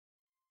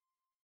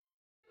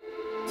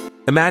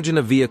Imagine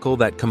a vehicle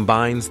that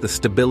combines the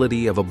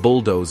stability of a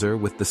bulldozer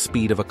with the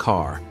speed of a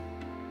car.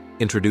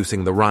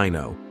 Introducing the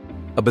Rhino,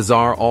 a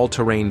bizarre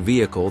all-terrain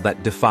vehicle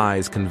that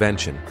defies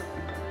convention.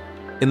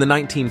 In the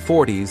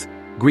 1940s,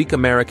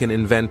 Greek-American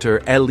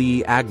inventor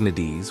Elie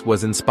Aghnides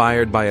was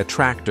inspired by a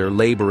tractor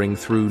laboring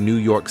through New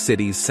York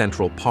City's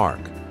Central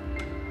Park.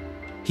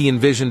 He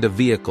envisioned a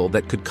vehicle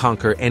that could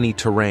conquer any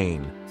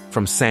terrain,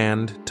 from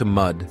sand to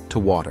mud to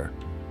water.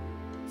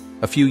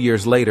 A few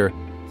years later,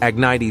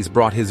 Aghnides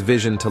brought his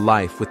vision to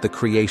life with the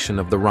creation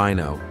of the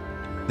Rhino.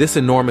 This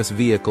enormous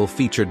vehicle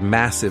featured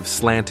massive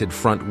slanted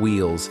front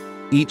wheels,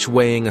 each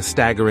weighing a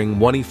staggering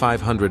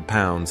 2,500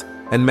 pounds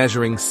and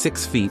measuring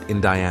 6 feet in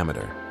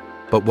diameter.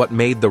 But what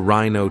made the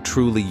Rhino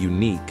truly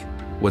unique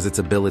was its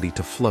ability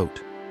to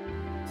float.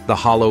 The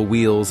hollow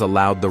wheels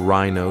allowed the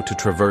Rhino to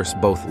traverse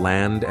both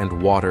land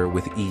and water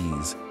with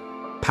ease.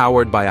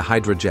 Powered by a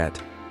hydrojet,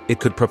 it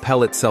could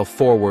propel itself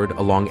forward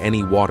along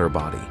any water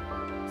body.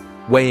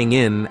 Weighing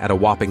in at a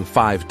whopping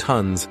 5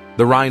 tons,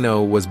 the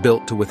Rhino was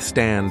built to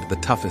withstand the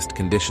toughest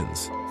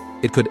conditions.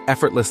 It could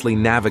effortlessly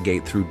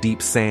navigate through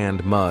deep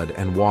sand, mud,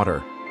 and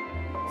water.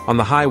 On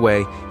the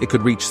highway, it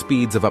could reach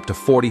speeds of up to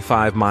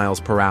 45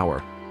 miles per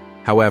hour.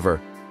 However,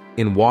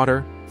 in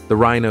water, the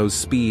Rhino's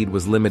speed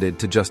was limited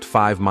to just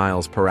 5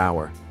 miles per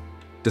hour.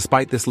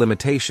 Despite this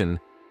limitation,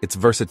 its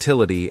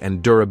versatility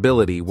and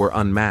durability were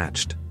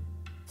unmatched.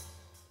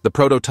 The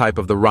prototype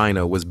of the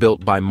Rhino was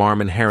built by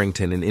Marmon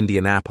Harrington in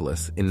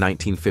Indianapolis in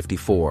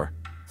 1954.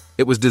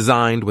 It was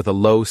designed with a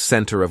low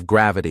center of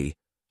gravity,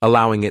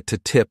 allowing it to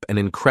tip an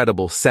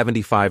incredible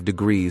 75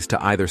 degrees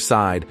to either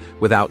side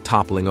without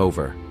toppling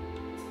over.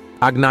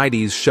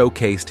 Aghnides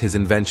showcased his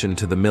invention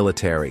to the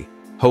military,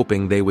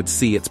 hoping they would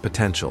see its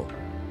potential.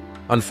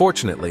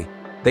 Unfortunately,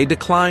 they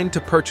declined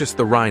to purchase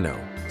the Rhino,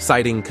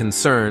 citing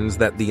concerns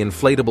that the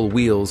inflatable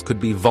wheels could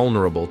be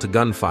vulnerable to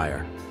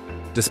gunfire.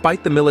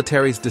 Despite the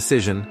military's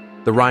decision,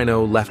 the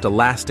Rhino left a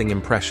lasting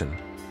impression.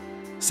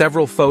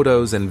 Several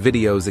photos and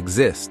videos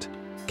exist,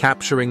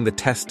 capturing the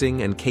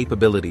testing and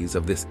capabilities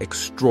of this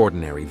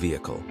extraordinary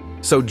vehicle.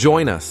 So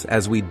join us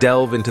as we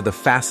delve into the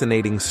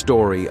fascinating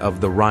story of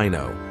the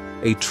Rhino,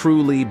 a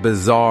truly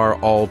bizarre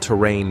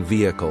all-terrain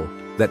vehicle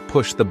that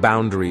pushed the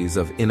boundaries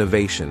of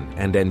innovation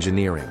and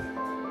engineering.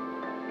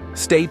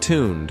 Stay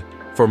tuned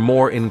for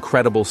more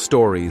incredible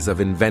stories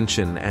of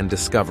invention and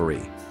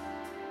discovery.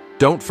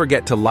 Don't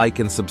forget to like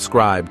and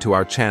subscribe to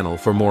our channel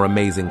for more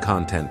amazing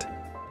content.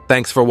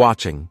 Thanks for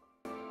watching.